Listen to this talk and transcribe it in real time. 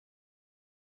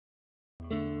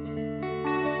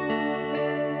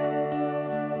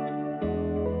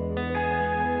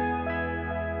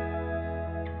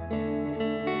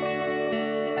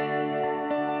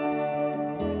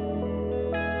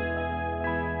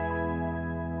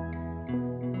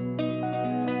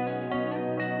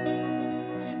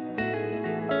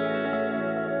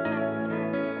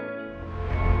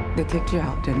they kicked you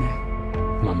out, didn't they?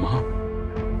 My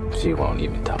mom, she won't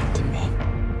even talk to me.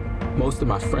 Most of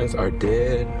my friends are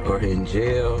dead or in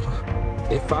jail.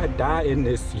 If I die in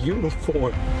this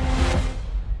uniform,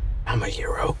 I'm a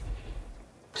hero.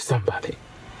 Somebody.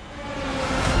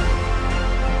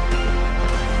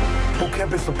 Whole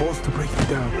camp is supposed to break you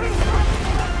down.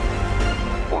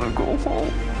 Wanna go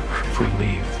home? If we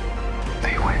leave,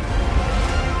 they win.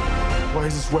 Why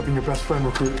is this weapon your best friend,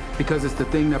 recruit? Because it's the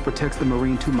thing that protects the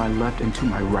Marine to my left and to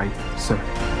my right, sir.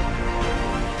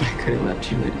 I could have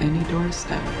left you at any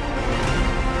doorstep.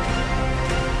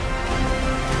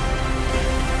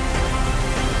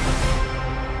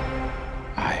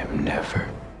 I am never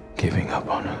giving up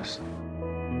on us.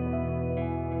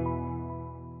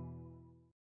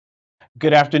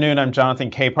 Good afternoon. I'm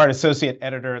Jonathan Capehart, Associate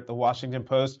Editor at The Washington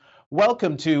Post.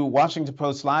 Welcome to Washington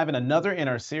Post Live and another in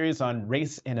our series on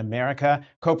race in America,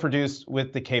 co-produced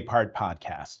with the Capehart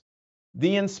podcast.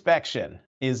 The Inspection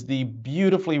is the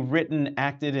beautifully written,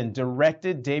 acted, and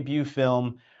directed debut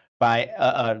film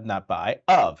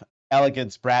of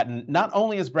Elegance Bratton. Not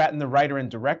only is Bratton the writer and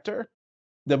director,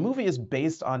 the movie is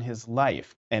based on his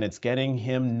life, and it's getting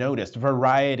him noticed.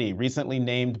 Variety recently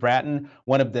named Bratton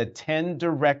one of the 10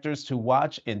 directors to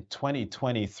watch in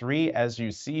 2023. As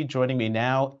you see, joining me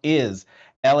now is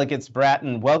Elegance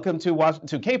Bratton. Welcome to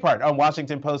Capehart on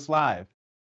Washington Post Live.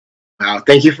 Wow,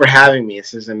 thank you for having me.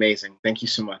 This is amazing. Thank you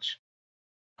so much.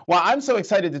 Well, I'm so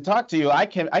excited to talk to you. I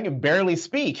can barely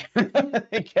speak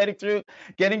getting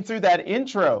through that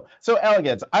intro. So,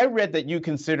 Elegance, I read that you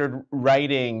considered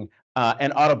writing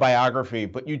an autobiography,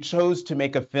 but you chose to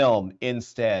make a film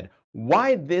instead.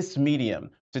 Why this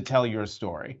medium to tell your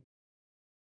story?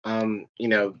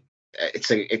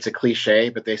 It's a cliche,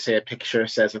 but they say a picture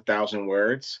says 1,000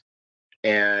 words.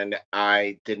 And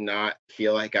I did not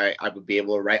feel like I would be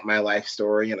able to write my life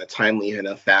story in a timely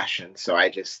enough fashion. So I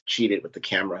just cheated with the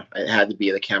camera. It had to be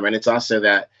the camera. And it's also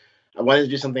that I wanted to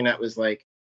do something that was like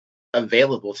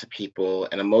available to people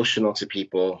and emotional to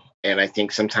people. And I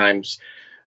think sometimes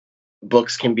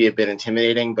books can be a bit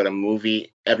intimidating, but a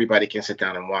movie, everybody can sit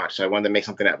down and watch. So I wanted to make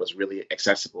something that was really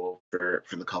accessible for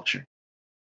the culture.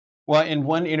 Well, in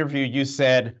one interview, you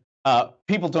said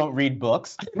people don't read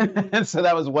books. And so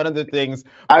that was one of the things.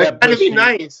 I was trying to be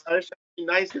nice. I was trying to be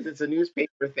nice because it's a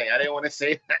newspaper thing. I didn't want to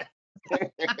say that.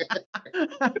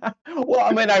 Well,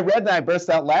 I mean, I read that, I burst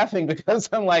out laughing because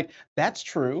I'm like, that's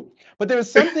true. But there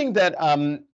was something that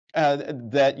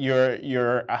that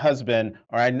your husband,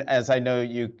 or as I know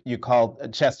you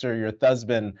called Chester your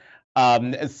husband,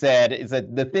 said is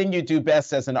that the thing you do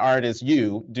best as an artist,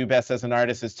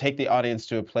 is take the audience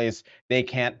to a place they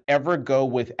can't ever go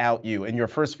without you. And your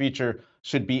first feature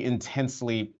should be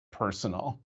intensely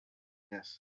personal.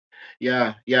 Yes.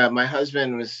 Yeah. My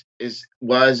husband was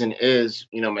and is,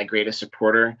 my greatest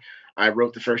supporter. I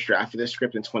wrote the first draft of this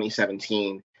script in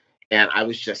 2017, and I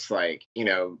was just like,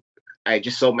 I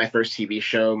just sold my first TV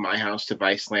show, My House, to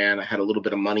Viceland. I had a little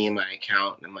bit of money in my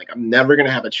account, and I'm like, I'm never going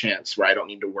to have a chance where I don't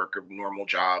need to work a normal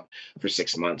job for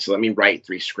 6 months. So let me write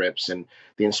 3 scripts, and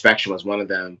The Inspection was one of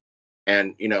them.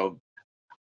 And,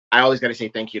 I always got to say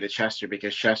thank you to Chester,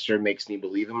 because Chester makes me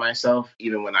believe in myself,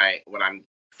 even when I'm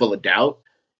full of doubt.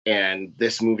 And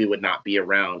this movie would not be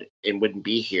around and wouldn't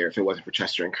be here if it wasn't for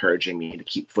Chester encouraging me to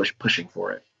keep pushing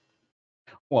for it.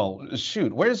 Well,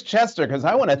 shoot, where's Chester? Because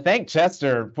I want to thank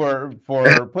Chester for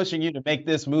pushing you to make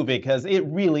this movie, because it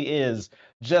really is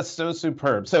just so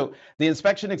superb. So The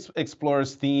Inspection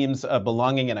explores themes of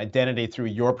belonging and identity through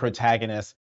your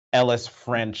protagonist, Ellis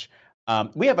French.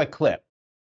 We have a clip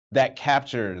that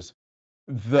captures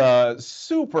the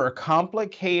super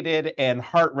complicated and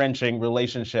heart-wrenching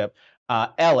relationship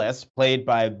Ellis, played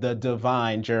by the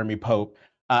divine Jeremy Pope,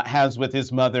 has with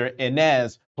his mother,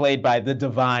 Inez, played by the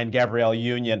divine Gabrielle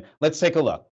Union. Let's take a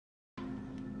look.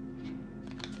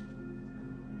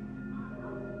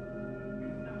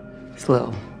 This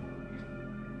little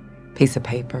piece of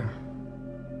paper.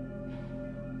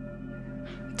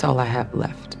 It's all I have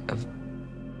left of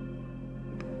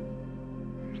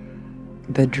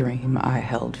the dream I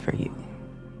held for you.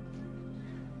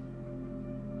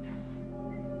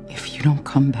 If you don't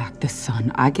come back, the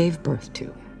son I gave birth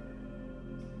to,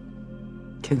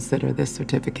 consider this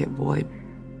certificate void.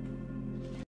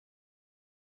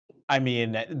 I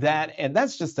mean,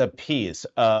 that's just a piece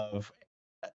of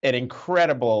an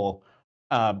incredible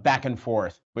back and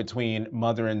forth between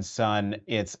mother and son.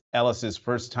 It's Ellis's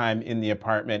first time in the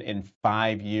apartment in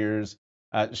 5 years.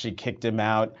 She kicked him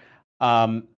out.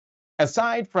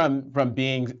 Aside from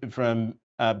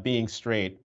being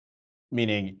straight,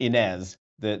 meaning Inez,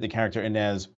 the character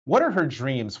Inez, what are her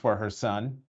dreams for her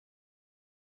son?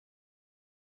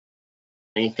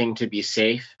 anything to be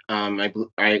safe. My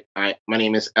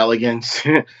name is Elegance.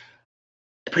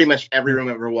 Pretty much every room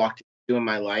I've ever walked into in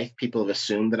my life, people have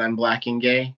assumed that I'm black and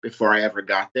gay before I ever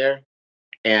got there.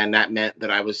 And that meant that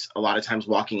I was a lot of times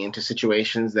walking into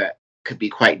situations that could be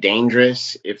quite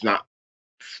dangerous, if not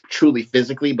truly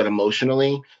physically, but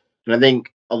emotionally. And I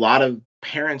think a lot of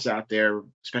parents out there,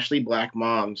 especially black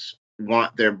moms,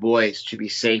 want their boys to be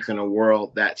safe in a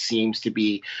world that seems to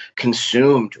be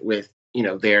consumed with,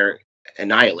 their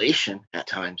annihilation at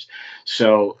times.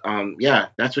 So yeah,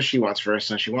 that's what she wants for her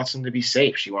son. She wants him to be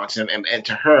safe. She wants him, and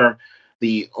to her,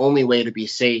 the only way to be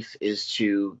safe is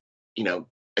to, you know,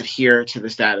 adhere to the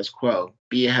status quo,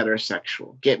 be a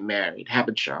heterosexual, get married, have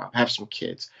a job, have some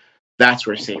kids. That's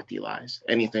where safety lies.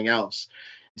 Anything else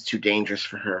is too dangerous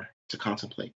for her to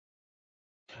contemplate.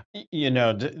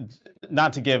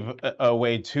 Not to give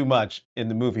away too much in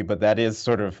the movie, but that is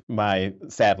sort of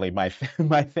sadly, my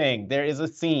my thing. There is a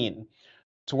scene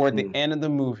toward the Mm. end of the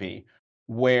movie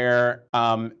where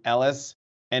Ellis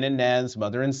and Inez,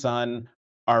 mother and son,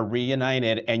 are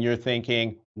reunited, and you're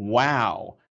thinking,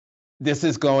 "Wow, this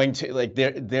is going to like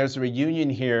there's a reunion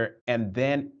here," and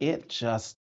then it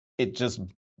just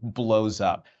blows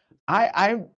up.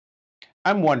 I'm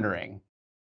wondering,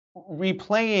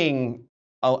 replaying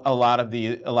a lot of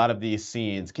these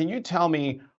scenes, can you tell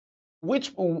me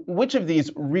which of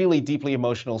these really deeply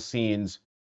emotional scenes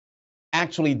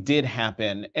actually did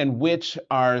happen and which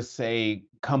are, say,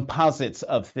 composites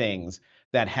of things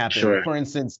that happened? Sure. For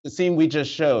instance, the scene we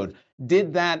just showed,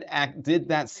 did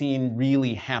that scene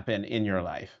really happen in your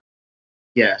life?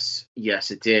 Yes, yes,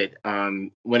 it did.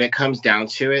 When it comes down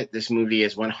to it, this movie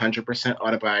is 100%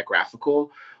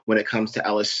 autobiographical when it comes to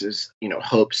Ellis's,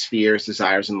 hopes, fears,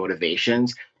 desires, and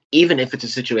motivations. Even if it's a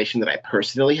situation that I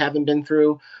personally haven't been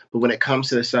through, but when it comes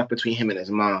to the stuff between him and his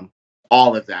mom,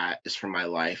 all of that is from my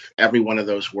life. Every one of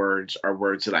those words are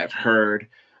words that I've heard.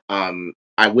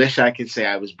 I wish I could say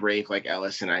I was brave like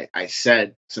Ellis and I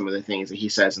said some of the things that he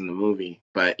says in the movie,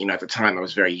 but at the time I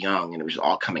was very young and it was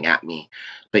all coming at me.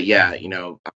 But yeah,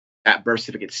 Mhm. that birth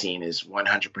certificate scene is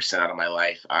 100% out of my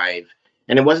life.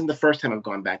 And it wasn't the first time I've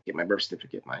gone back to get my birth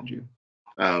certificate, mind you.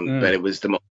 But Mm. it was the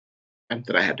most time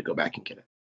that I had to go back and get it.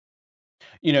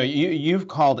 You've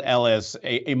called Ellis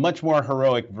a much more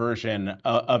heroic version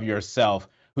of yourself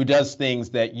who does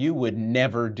things that you would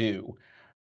never do.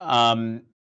 Um,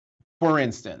 for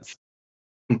instance.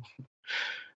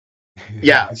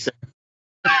 Yeah. So,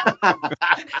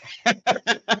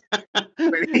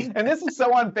 And this is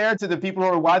so unfair to the people who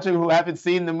are watching who haven't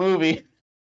seen the movie.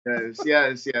 yes,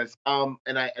 yes, yes. And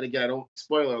again, I don't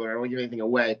spoiler alert. I don't give anything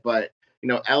away. But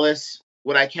Ellis.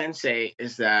 What I can say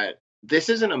is that this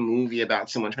isn't a movie about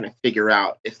someone trying to figure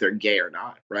out if they're gay or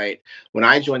not, right? When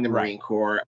I joined the Right. Marine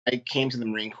Corps, I came to the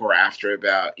Marine Corps after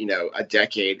about a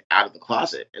decade out of the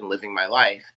closet and living my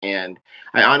life, and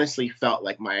I honestly felt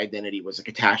like my identity was a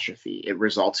catastrophe. It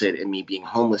resulted in me being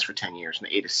homeless for 10 years, from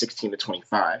the age of 16 to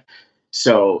 25.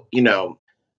 So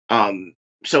um,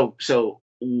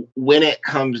 when it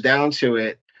comes down to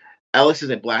it, Ellis is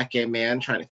a black gay man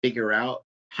trying to figure out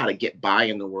how to get by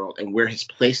in the world and where his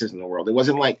place is in the world. It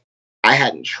wasn't like I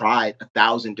hadn't tried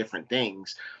 1,000 different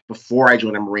things before I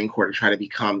joined the Marine Corps to try to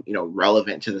become,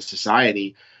 relevant to the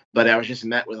society. But I was just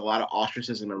met with a lot of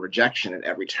ostracism and rejection at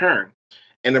every turn.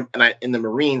 In the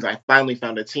Marines, I finally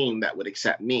found a team that would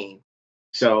accept me.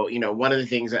 So, one of the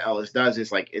things that Ellis does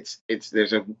is like it's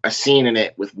there's a scene in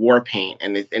it with war paint,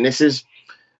 and this is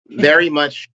very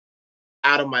much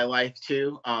out of my life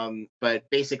too. But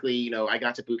basically, I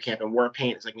got to boot camp and war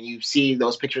paint. It's like when you see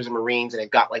those pictures of Marines and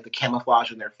it got like the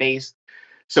camouflage on their face.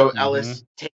 So Hmm. Ellis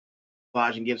takes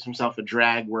camouflage and gives himself a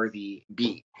drag worthy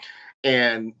beat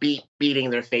and beating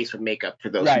their face with makeup for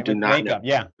those who Right, do with not know, makeup,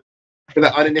 yeah. for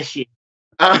the uninitiated.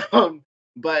 Um,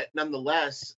 but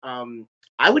nonetheless,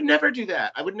 I would never do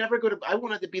that. I would never go to. I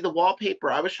wanted to be the wallpaper.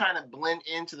 I was trying to blend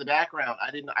into the background. I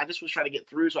didn't. I just was trying to get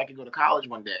through so I could go to college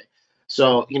one day.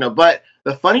 So but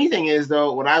the funny thing is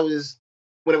though, when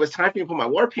it was time for me to put my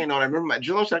war paint on, I remember my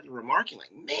drill instructor remarking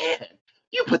like, "Man,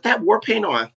 you put that war paint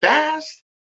on fast,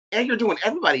 and you're doing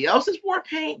everybody else's war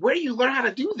paint. Where do you learn how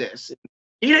to do this?"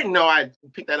 He didn't know I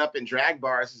picked that up in drag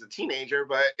bars as a teenager,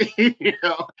 but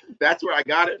that's where I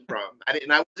got it from.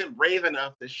 I wasn't brave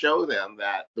enough to show them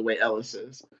that the way Ellis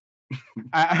is.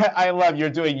 I love you're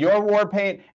doing your war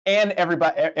paint and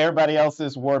everybody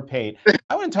else's war paint.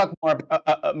 I want to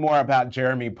talk more about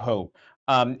Jeremy Pope,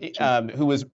 who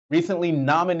was recently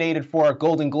nominated for a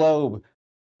Golden Globe,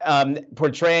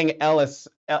 portraying Ellis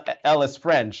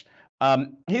French.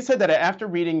 He said that after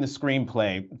reading the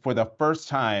screenplay for the first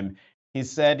time, He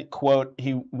said, quote,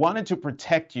 he wanted to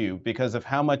protect you because of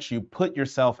how much you put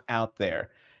yourself out there.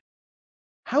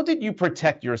 How did you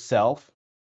protect yourself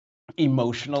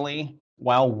emotionally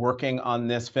while working on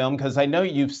this film? Because I know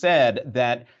you've said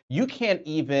that you can't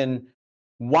even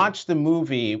watch the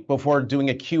movie before doing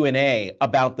a Q&A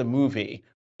about the movie.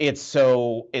 It's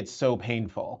so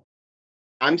painful.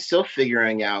 I'm still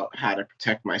figuring out how to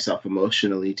protect myself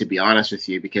emotionally, to be honest with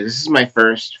you, because this is my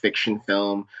first fiction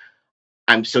film.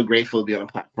 I'm so grateful to be on a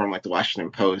platform like the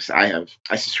Washington Post. I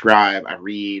subscribe, I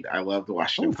read, I love the Oh,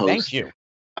 Washington thank Post. you.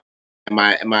 And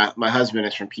my husband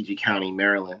is from PG County,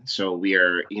 Maryland, so we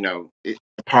are, it's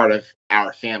a part of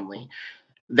our family.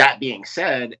 That being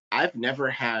said, I've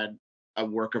never had a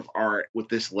work of art with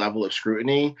this level of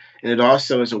scrutiny, and it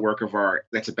also is a work of art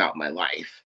that's about my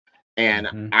life. And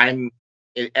Mhm.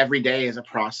 every day is a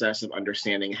process of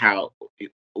understanding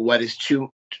what is too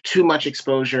much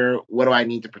exposure, what do I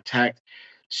need to protect.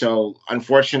 So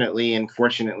unfortunately and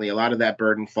fortunately, a lot of that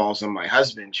burden falls on my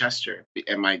husband Chester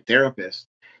and my therapist,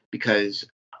 because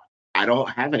I don't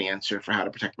have an answer for how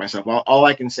to protect myself. All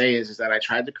I can say is that I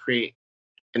tried to create,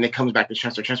 and it comes back to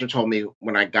Chester. Chester told me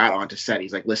when I got onto set,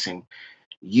 he's like, listen,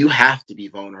 you have to be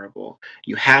vulnerable.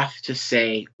 You have to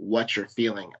say what you're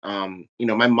feeling.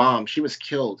 My mom, she was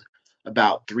killed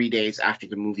about 3 days after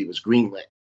the movie was greenlit.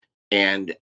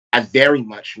 And I very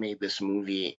much made this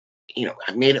movie,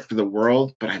 I made it for the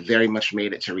world, but I very much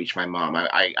made it to reach my mom.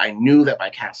 I knew that by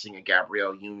casting a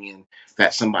Gabrielle Union,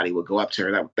 that somebody would go up to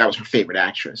her. That was her favorite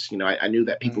actress. I knew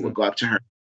that people Mhm. would go up to her,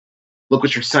 look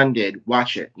what your son did,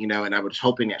 watch it, and I was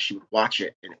hoping that she would watch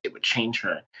it and it would change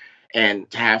her. And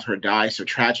to have her die so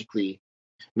tragically,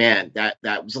 man,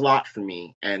 that was a lot for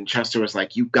me. And Chester was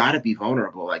like, you got to be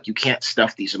vulnerable. Like, you can't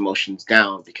stuff these emotions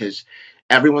down, because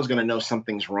everyone's going to know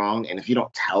something's wrong. And if you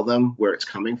don't tell them where it's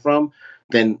coming from,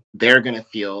 then they're going to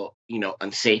feel,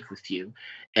 unsafe with you.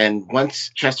 And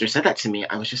once Chester said that to me,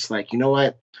 I was just like, you know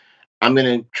what? I'm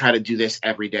going to try to do this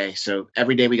every day. So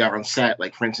every day we got on set,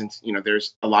 like for instance,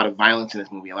 there's a lot of violence in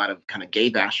this movie, a lot of kind of gay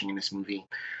bashing in this movie.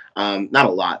 Not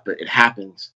a lot, but it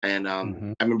happens. And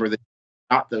Mhm. I remember that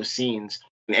shot those scenes.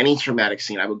 In any traumatic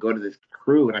scene, I would go to the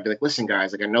crew and I'd be like, listen,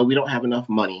 guys, like, I know we don't have enough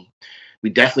money. We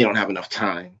definitely don't have enough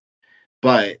time,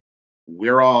 but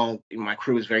we're all, my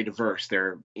crew is very diverse.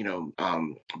 They're,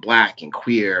 black and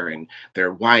queer, and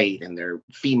they're white, and they're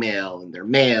female, and they're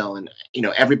male. And,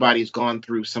 everybody's gone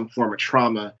through some form of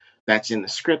trauma that's in the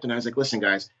script. And I was like, listen,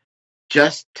 guys,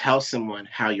 just tell someone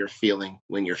how you're feeling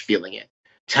when you're feeling it.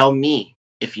 Tell me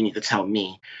if you need to tell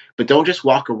me, but don't just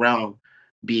walk around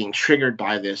being triggered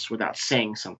by this without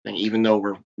saying something. Even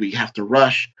though we have to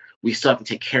rush, we still have to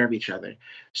take care of each other.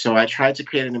 So I tried to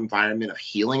create an environment of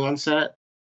healing on set,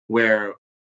 where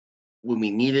when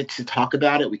we needed to talk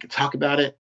about it, we could talk about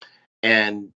it.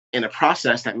 And in a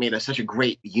process that made us such a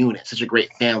great unit, such a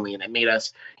great family. And it made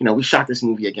us, we shot this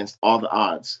movie against all the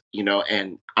odds,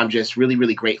 and I'm just really,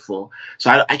 really grateful. So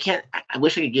I can't, I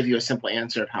wish I could give you a simple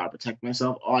answer of how to protect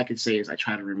myself. All I could say is I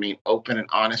try to remain open and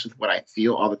honest with what I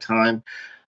feel all the time.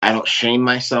 I don't shame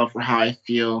myself for how I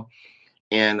feel.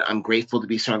 And I'm grateful to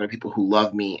be surrounded by people who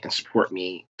love me and support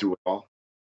me through it all.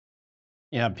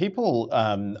 Yeah, people,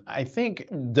 I think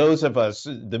those of us,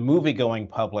 the movie-going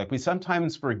public, we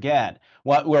sometimes forget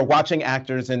what we're watching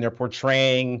actors and they're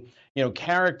portraying,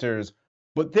 characters,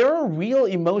 but there are real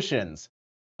emotions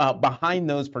behind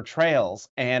those portrayals.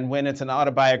 And when it's an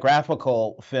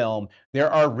autobiographical film, there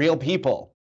are real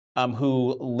people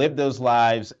who live those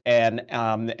lives and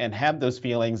have those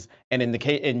feelings. And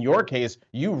in your case,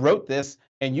 you wrote this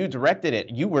and you directed it.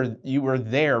 You were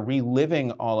there reliving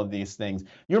all of these things.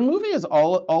 Your movie is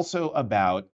also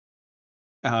about,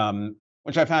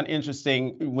 which I found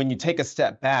interesting when you take a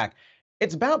step back,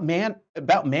 it's about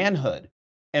manhood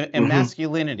and Hmm.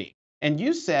 masculinity. And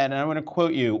you said, and I want to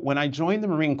quote you, when I joined the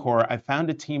Marine Corps, I found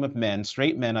a team of men,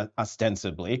 straight men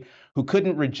ostensibly, who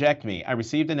couldn't reject me. I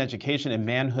received an education in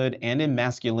manhood and in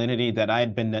masculinity that I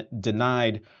had been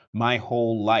denied my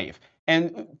whole life.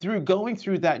 And through going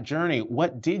through that journey,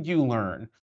 what did you learn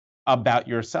about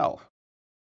yourself?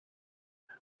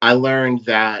 I learned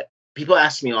that people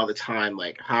ask me all the time,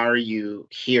 like, how are you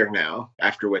here now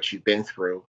after what you've been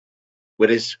through?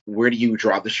 Where do you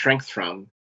draw the strength from?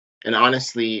 And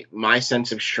honestly, my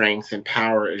sense of strength and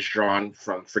power is drawn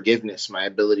from forgiveness, my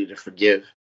ability to forgive.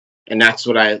 And that's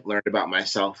what I learned about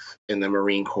myself in the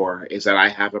Marine Corps, is that I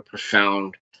have a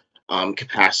profound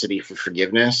capacity for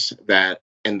forgiveness, that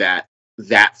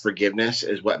forgiveness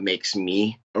is what makes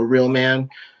me a real man.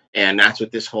 And that's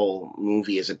what this whole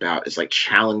movie is about, is like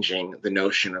challenging the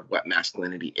notion of what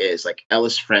masculinity is. Like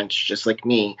Ellis French, just like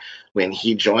me, when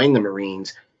he joined the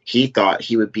Marines, he thought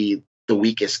he would be the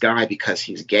weakest guy because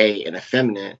he's gay and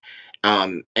effeminate.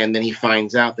 And then he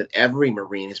finds out that every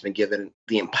Marine has been given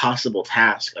the impossible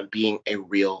task of being a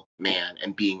real man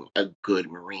and being a good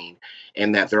Marine,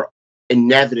 and that they're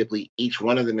inevitably, each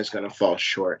one of them is going to fall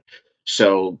short.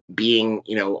 So being,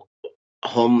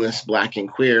 homeless, black, and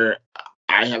queer,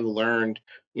 I have learned,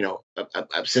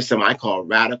 a system I call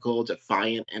radical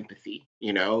defiant empathy,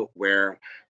 where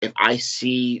if I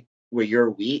see where you're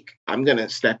weak, I'm going to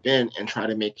step in and try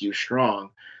to make you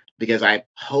strong, because I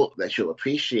hope that you'll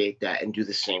appreciate that and do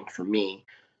the same for me.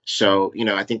 So,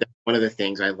 I think that's one of the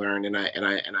things I learned, and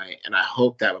I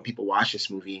hope that when people watch this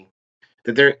movie,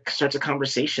 that there starts a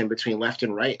conversation between left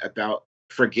and right about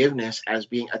forgiveness as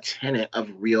being a tenet of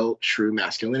real, true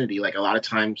masculinity. Like, a lot of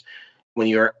times when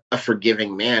you're a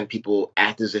forgiving man, people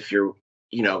act as if you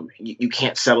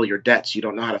can't settle your debts. You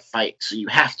don't know how to fight, so you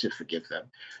have to forgive them.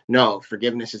 No,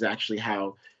 forgiveness is actually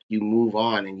how you move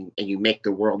on, and you make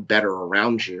the world better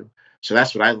around you. So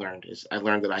that's what I learned, is I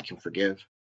learned that I can forgive.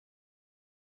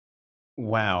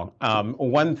 Wow.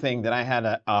 One thing that I had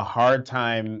a hard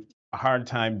time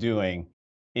doing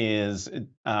is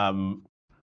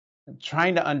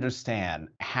trying to understand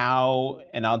how,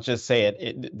 and I'll just say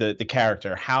the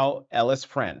character, how Ellis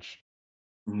French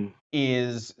Mhm.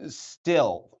 is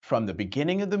still, from the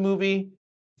beginning of the movie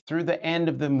through the end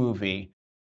of the movie,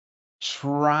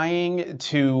 trying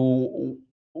to,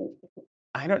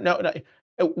 I don't know,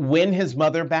 win his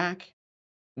mother back,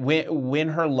 win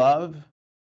her love, Yeah.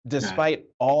 despite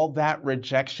all that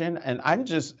rejection. And I'm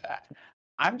just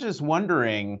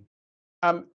wondering,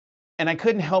 um, and I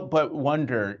couldn't help but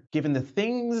wonder, given the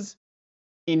things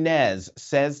Inez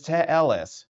says to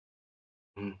Ellis,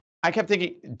 Mhm. I kept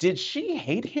thinking, did she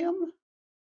hate him?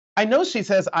 I know she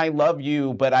says, I love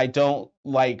you, but I don't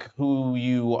like who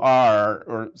you are,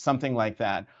 or something like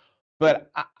that.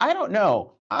 But I don't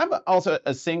know. I'm also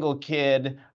a single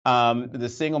kid. The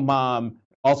single mom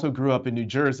also grew up in New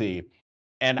Jersey.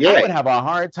 And I Yeah. would have a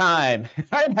hard time,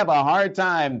 I'd have a hard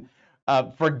time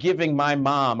forgiving my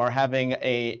mom, or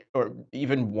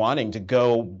even wanting to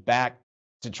go back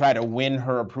to try to win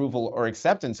her approval or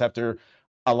acceptance after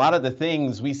a lot of the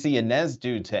things we see Inez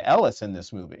do to Ellis in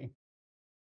this movie.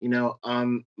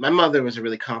 My mother was a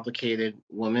really complicated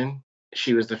woman.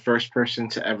 She was the first person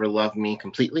to ever love me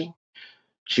completely.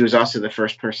 She was also the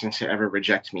first person to ever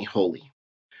reject me wholly.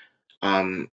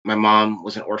 My mom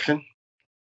was an orphan.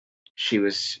 She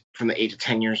was from the age of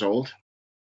 10 years old.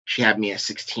 She had me at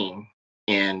 16.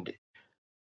 And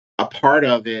a part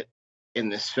of it in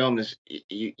this film is,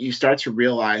 you start to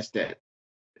realize that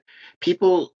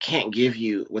people can't give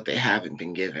you what they haven't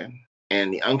been given.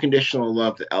 And the unconditional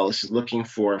love that Ellis is looking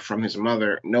for from his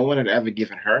mother, no one had ever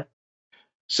given her.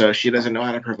 So she doesn't know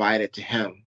how to provide it to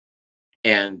him.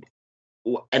 And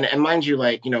and mind you,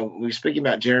 like, we were speaking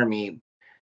about Jeremy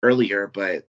earlier,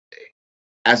 but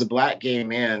as a black gay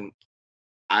man,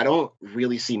 I don't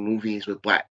really see movies with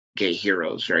black gay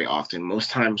heroes very often.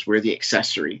 Most times we're the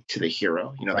accessory to the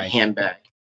hero, the Right. handbag.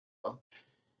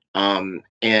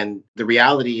 And the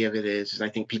reality of it is I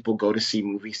think people go to see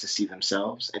movies to see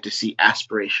themselves and to see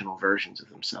aspirational versions of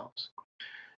themselves.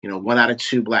 1 out of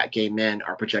 2 black gay men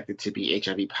are projected to be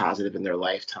HIV positive in their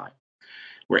lifetime.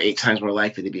 We're 8 times more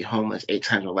likely to be homeless, 8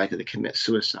 times more likely to commit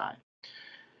suicide.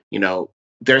 You know,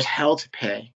 there's hell to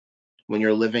pay when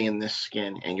you're living in this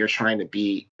skin and you're trying to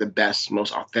be the best,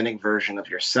 most authentic version of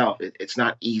yourself. It's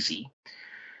not easy.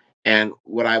 And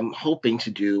what I'm hoping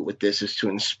to do with this is to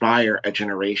inspire a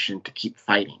generation to keep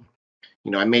fighting.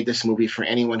 I made this movie for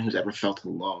anyone who's ever felt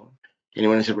alone,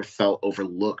 anyone who's ever felt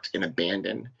overlooked and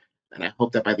abandoned. And I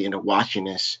hope that by the end of watching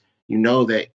this, you know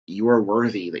that you are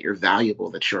worthy, that you're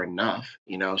valuable, that you're enough.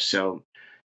 So,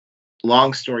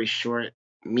 long story short,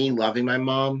 me loving my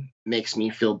mom makes me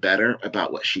feel better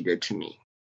about what she did to me.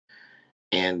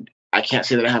 And I can't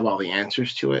say that I have all the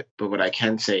answers to it, but what I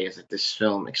can say is that this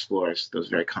film explores those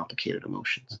very complicated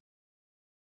emotions.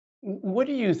 What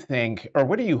do you think, or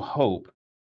what do you hope,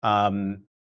 um,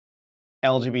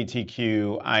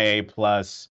 LGBTQIA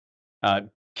plus uh,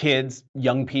 kids,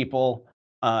 young people,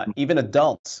 even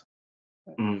adults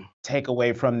Mm. take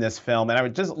away from this film? And I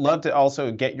would just love to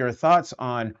also get your thoughts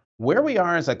on where we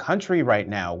are as a country right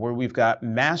now, where we've got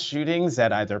mass shootings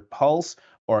at either Pulse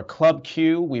or Club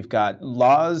Q. We've got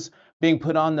laws being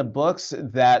put on the books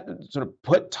that sort of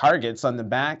put targets on the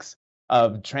backs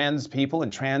of trans people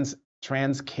and trans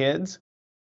kids.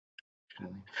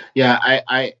 Yeah,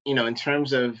 in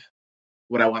terms of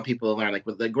what I want people to learn, like,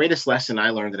 the greatest lesson I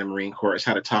learned in the Marine Corps is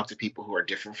how to talk to people who are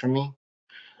different from me.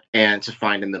 and to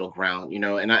find a middle ground, you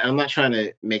know. And I'm not trying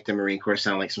to make the Marine Corps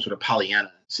sound like some sort of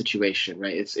Pollyanna situation,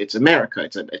 right? It's America.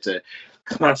 It's a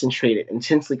concentrated,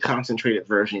 intensely concentrated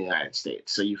version of the United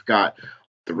States. So you've got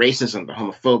the racism, the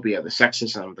homophobia, the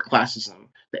sexism, the classism,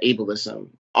 the ableism,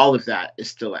 all of that is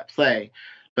still at play.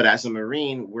 But as a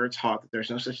Marine, we're taught that there's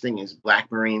no such thing as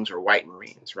Black Marines or white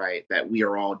Marines, right? That we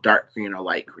are all dark green or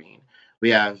light green. We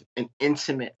have an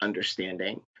intimate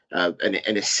understanding, an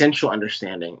essential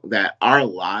understanding that our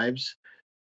lives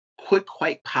could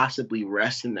quite possibly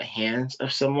rest in the hands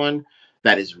of someone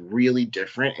that is really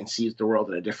different and sees the world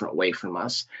in a different way from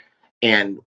us.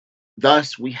 And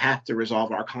thus, we have to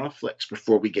resolve our conflicts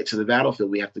before we get to the battlefield.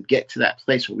 We have to get to that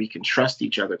place where we can trust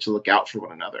each other to look out for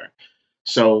one another.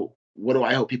 So, what do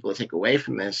I hope people to take away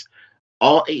from this?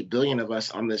 All 8 billion of us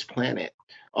on this planet,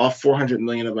 all 400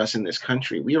 million of us in this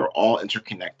country, we are all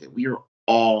interconnected.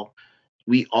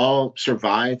 We all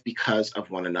survive because of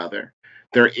one another.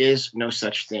 There is no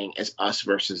such thing as us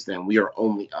versus them. We are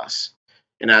only us.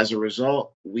 And as a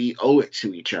result, we owe it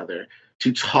to each other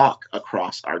to talk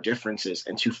across our differences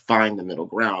and to find the middle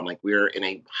ground. Like, we're in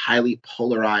a highly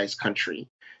polarized country.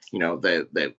 You know,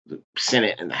 the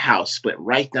Senate and the House split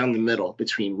right down the middle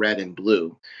between red and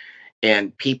blue.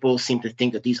 And people seem to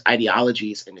think that these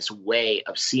ideologies and this way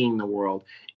of seeing the world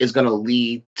is going to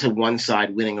lead to one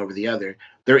side winning over the other.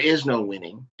 There is no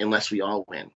winning unless we all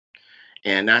win.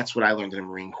 And that's what I learned in the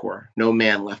Marine Corps. No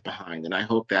man left behind. And I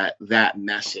hope that that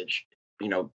message, you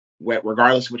know,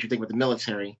 regardless of what you think about the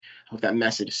military, I hope that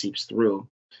message seeps through.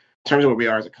 In terms of where we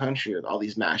are as a country with all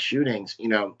these mass shootings, you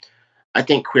know, I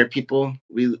think queer people,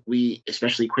 we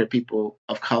especially queer people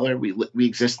of color, we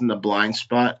exist in the blind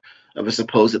spot of a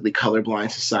supposedly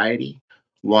colorblind society,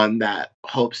 one that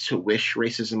hopes to wish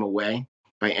racism away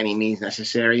by any means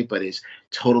necessary, but is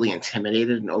totally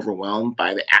intimidated and overwhelmed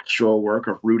by the actual work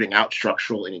of rooting out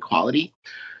structural inequality.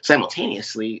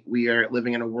 Simultaneously, we are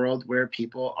living in a world where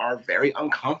people are very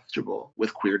uncomfortable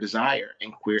with queer desire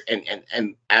and queer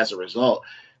and as a result,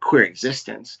 queer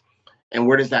existence. And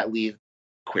where does that leave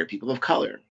queer people of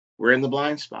color? We're in the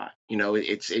blind spot. You know,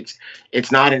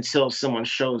 it's not until someone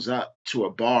shows up to a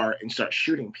bar and starts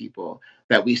shooting people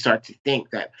that we start to think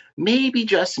that maybe,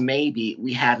 just maybe,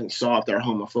 we haven't solved our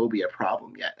homophobia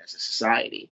problem yet as a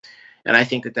society. And I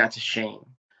think that that's a shame.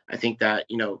 I think that,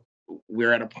 you know,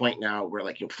 we're at a point now where,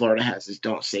 like, you know, Florida has this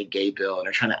 "Don't Say Gay" bill, and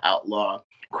they're trying to outlaw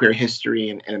queer history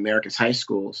in America's high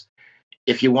schools.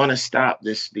 If you want to stop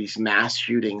these mass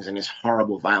shootings and this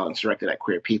horrible violence directed at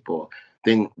queer people,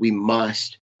 then we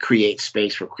must create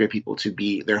space for queer people to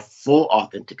be their full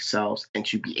authentic selves and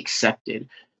to be accepted.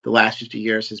 The last 50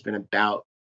 years has been about,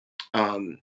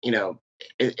 you know,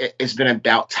 it's been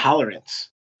about tolerance,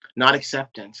 not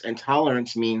acceptance. And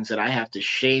tolerance means that I have to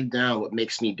shave down what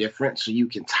makes me different so you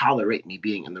can tolerate me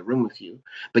being in the room with you.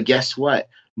 But guess what?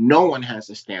 No one has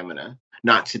the stamina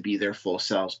not to be their full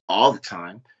selves all the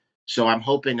time. So I'm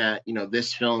hoping that, you know,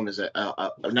 this film is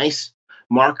a nice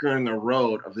marker in the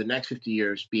road of the next 50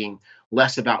 years being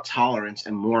less about tolerance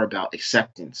and more about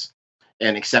acceptance.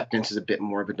 And acceptance is a bit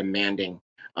more of a demanding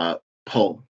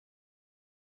pull.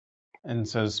 And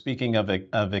so, speaking of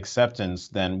acceptance,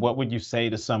 then what would you say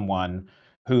to someone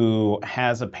who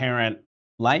has a parent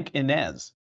like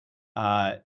Inez,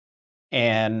 uh,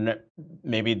 and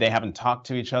maybe they haven't talked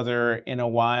to each other in a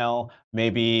while?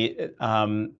 Maybe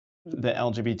the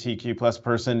LGBTQ plus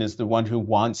person is the one who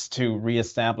wants to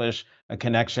reestablish a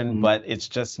connection, Mhm. but it's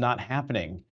just not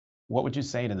happening. What would you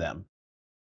say to them?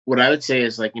 What I would say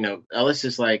is, like, you know, Ellis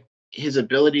is like, his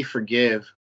ability to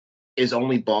forgive is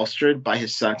only bolstered by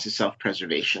his sense of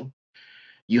self-preservation.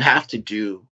 You have to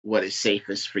do what is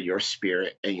safest for your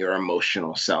spirit and your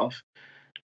emotional self.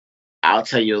 I'll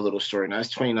tell you a little story. When I was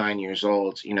 29 years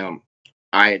old, you know,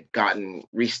 I had gotten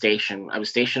restationed. I was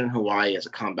stationed in Hawaii as a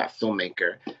combat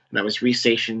filmmaker, and I was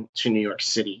restationed to New York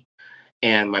City.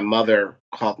 And my mother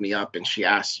called me up and she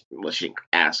asked, well, she didn't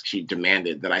ask, she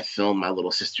demanded that I film my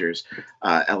little sister's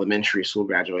elementary school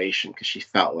graduation, because she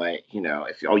felt like, you know,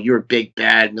 if, oh, you're a big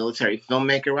bad military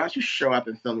filmmaker, why don't you show up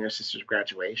and film your sister's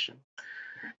graduation?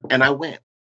 And I went.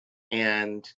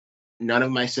 And none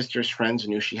of my sister's friends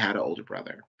knew she had an older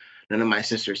brother. None of my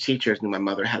sister's teachers knew my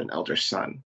mother had an elder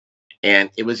son.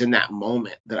 And it was in that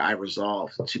moment that I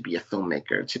resolved to be a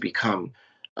filmmaker, to become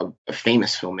a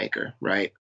famous filmmaker,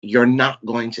 right? You're not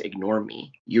going to ignore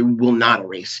me. You will not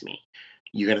erase me.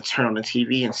 You're going to turn on the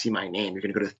TV and see my name. You're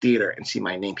going to go to the theater and see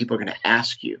my name. People are going to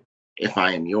ask you if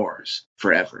I am yours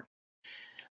forever.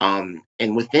 And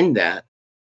within that,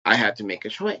 I had to make a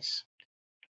choice.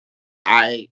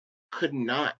 I could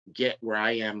not get where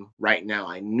I am right now.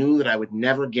 I knew that I would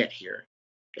never get here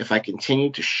if I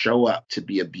continue to show up to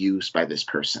be abused by this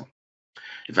person,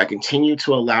 if I continue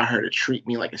to allow her to treat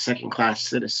me like a second class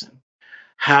citizen,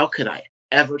 how could I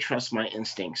ever trust my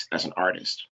instincts as an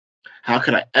artist? How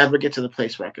could I ever get to the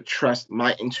place where I could trust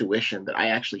my intuition that I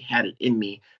actually had it in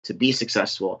me to be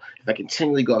successful if I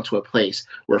continually go to a place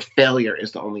where failure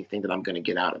is the only thing that I'm going to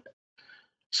get out of it?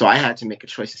 So I had to make a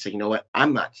choice to say, you know what?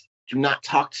 Do not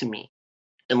talk to me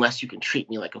unless you can treat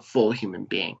me like a full human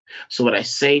being. So what I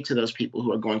say to those people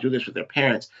who are going through this with their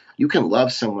parents, you can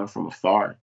love someone from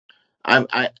afar.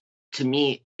 I to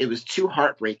me, it was too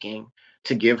heartbreaking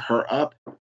to give her up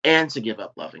and to give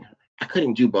up loving her. I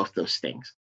couldn't do both those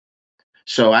things.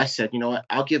 So I said, you know what?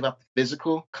 I'll give up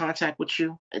physical contact with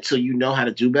you until you know how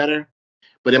to do better.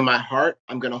 But in my heart,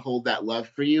 I'm going to hold that love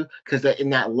for you because in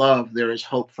that love, there is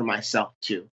hope for myself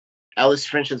too. Ellis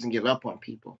Finch doesn't give up on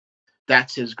people.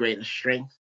 That's his greatest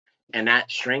strength. And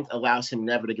that strength allows him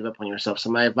never to give up on yourself.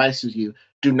 So my advice is you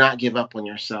do not give up on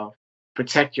yourself.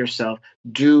 Protect yourself.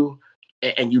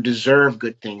 And you deserve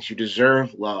good things. You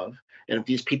deserve love. And if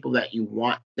these people that you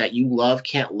want, that you love,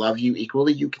 can't love you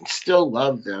equally, you can still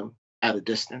love them at a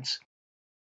distance.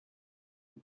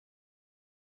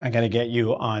 I got to get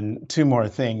you on two more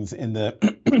things in the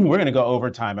we're going to go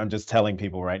overtime. I'm just telling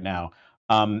people right now.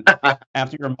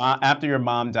 After your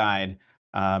mom died,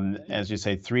 as you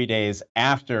say, 3 days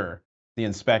after the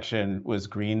inspection was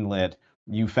greenlit,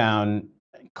 you found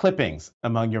clippings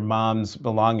among your mom's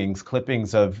belongings,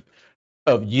 clippings of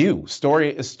you,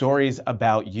 stories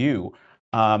about you.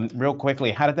 Real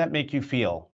quickly, how did that make you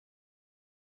feel?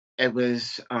 It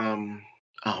was oh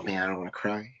man, I don't want to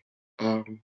cry.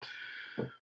 Um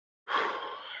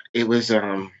it was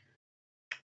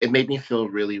it made me feel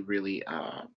really, really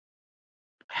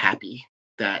happy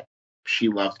that she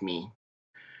loved me,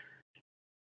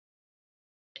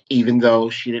 even though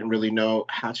she didn't really know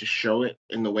how to show it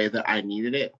in the way that I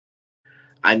needed it.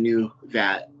 I knew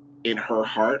that in her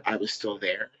heart, I was still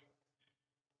there,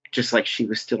 just like she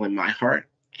was still in my heart,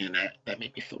 and that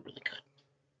made me feel really good.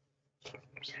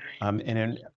 Um, and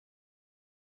in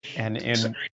and in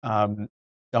Sorry.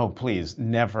 oh, please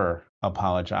never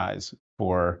apologize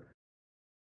for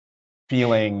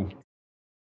feeling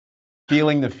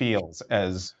the feels,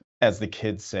 as the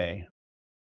kids say.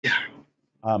 Yeah.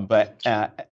 But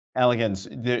Elegance,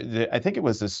 I think it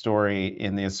was a story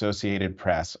in the Associated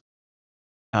Press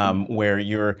where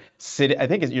you're sitting. I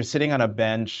think you're sitting on a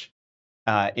bench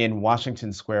in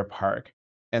Washington Square Park,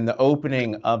 and the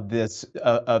opening of this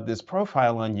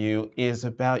profile on you is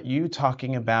about you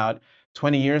talking about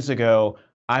 20 years ago.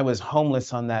 I was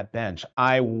homeless on that bench.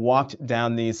 I walked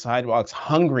down these sidewalks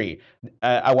hungry.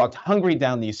 I walked hungry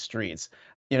down these streets.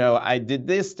 You know, I did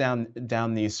this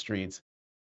down these streets.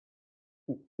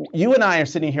 You and I are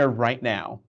sitting here right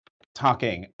now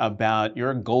talking about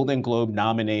your Golden Globe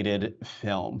nominated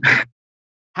film.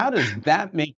 How does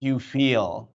that make you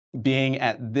feel being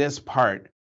at this part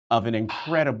of an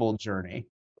incredible journey?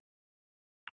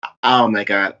 Oh my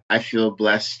God, I feel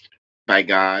blessed by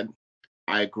God.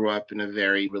 I grew up in a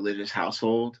very religious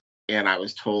household, and I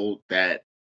was told that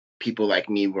people like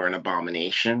me were an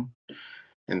abomination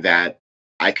and that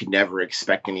I could never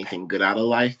expect anything good out of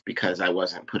life because I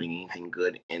wasn't putting anything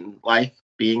good in life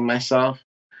being myself.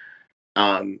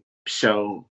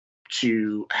 So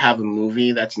to have a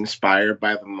movie that's inspired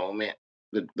by the moment,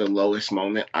 the lowest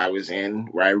moment I was in,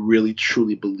 where I really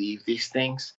truly believe these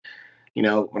things. You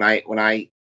know, when I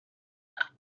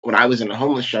was in a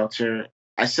homeless shelter,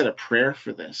 I said a prayer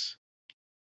for this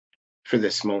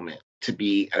moment to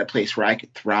be at a place where I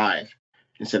could thrive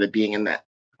instead of being in that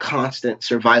constant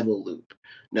survival loop,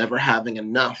 never having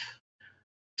enough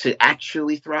to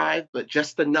actually thrive, but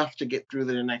just enough to get through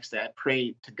to the next day. I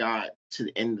prayed to God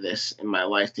to end this in my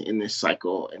life, to end this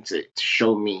cycle, and to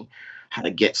show me how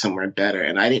to get somewhere better.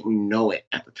 And I didn't know it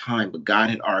at the time, but God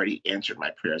had already answered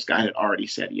my prayers. God had already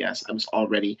said yes. I was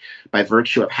already, by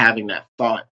virtue of having that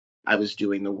thought, I was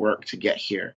doing the work to get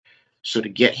here. So to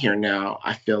get here now,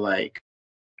 I feel like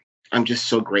I'm just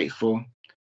so grateful.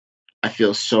 I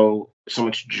feel so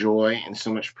much joy and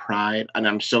so much pride, and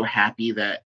I'm so happy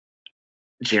that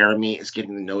Jeremy is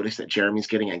getting the notice that Jeremy's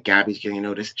getting and Gabby's getting a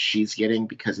notice she's getting,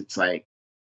 because it's like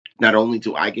not only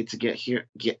do I get to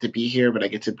be here, but I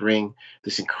get to bring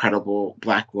this incredible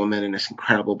Black woman and this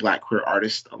incredible Black queer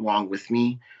artist along with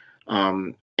me.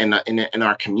 And in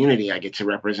our community, I get to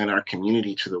represent our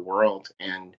community to the world,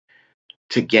 and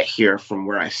to get here from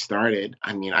where I started.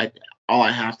 I mean, I all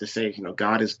I have to say is,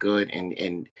 God is good,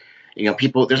 and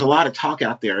people. There's a lot of talk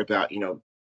out there about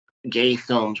gay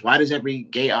films. Why does every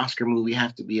gay Oscar movie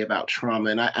have to be about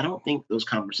trauma? And I don't think those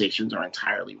conversations are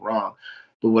entirely wrong.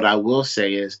 But what I will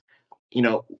say is, you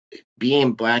know,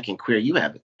 being Black and queer, you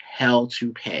have hell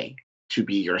to pay to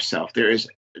be yourself. There is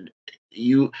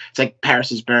it's like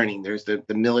Paris is Burning. There's the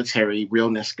military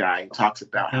realness guy who talks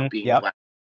about how being Yep. Black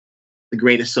the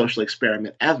greatest social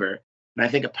experiment ever. And I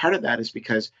think a part of that is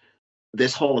because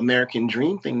this whole American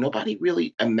dream thing, nobody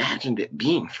really imagined it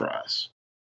being for us.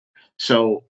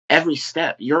 So every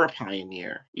step, you're a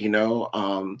pioneer,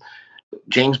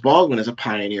 James Baldwin is a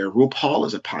pioneer, RuPaul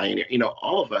is a pioneer,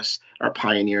 all of us are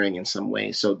pioneering in some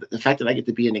way. So the fact that I get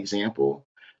to be an example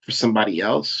for somebody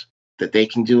else, that they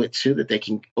can do it too, that they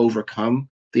can overcome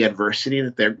the adversity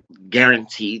that they're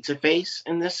guaranteed to face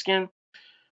in this skin,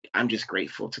 I'm just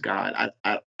grateful to God.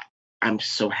 I'm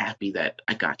so happy that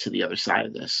I got to the other side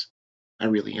of this. I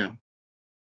really am.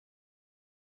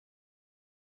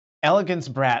 Elegance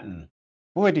Bratton.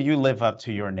 Boy, do you live up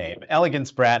to your name.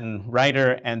 Elegance Bratton,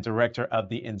 writer and director of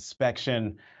The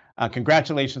Inspection.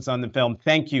 Congratulations on the film.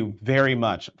 Thank you very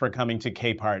much for coming to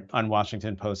Capehart on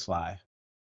Washington Post Live.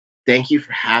 Thank you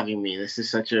for having me. This is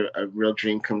such a real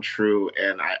dream come true.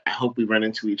 And I hope we run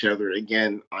into each other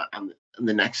again on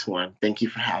the next one. Thank you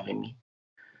for having me.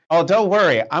 Oh, don't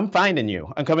worry. I'm finding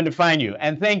you. I'm coming to find you.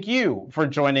 And thank you for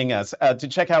joining us. To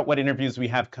check out what interviews we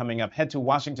have coming up, head to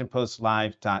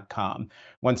WashingtonPostLive.com.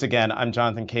 Once again, I'm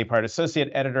Jonathan Capehart, Associate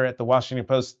Editor at The Washington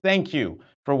Post. Thank you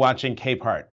for watching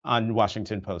Capehart on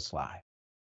Washington Post Live.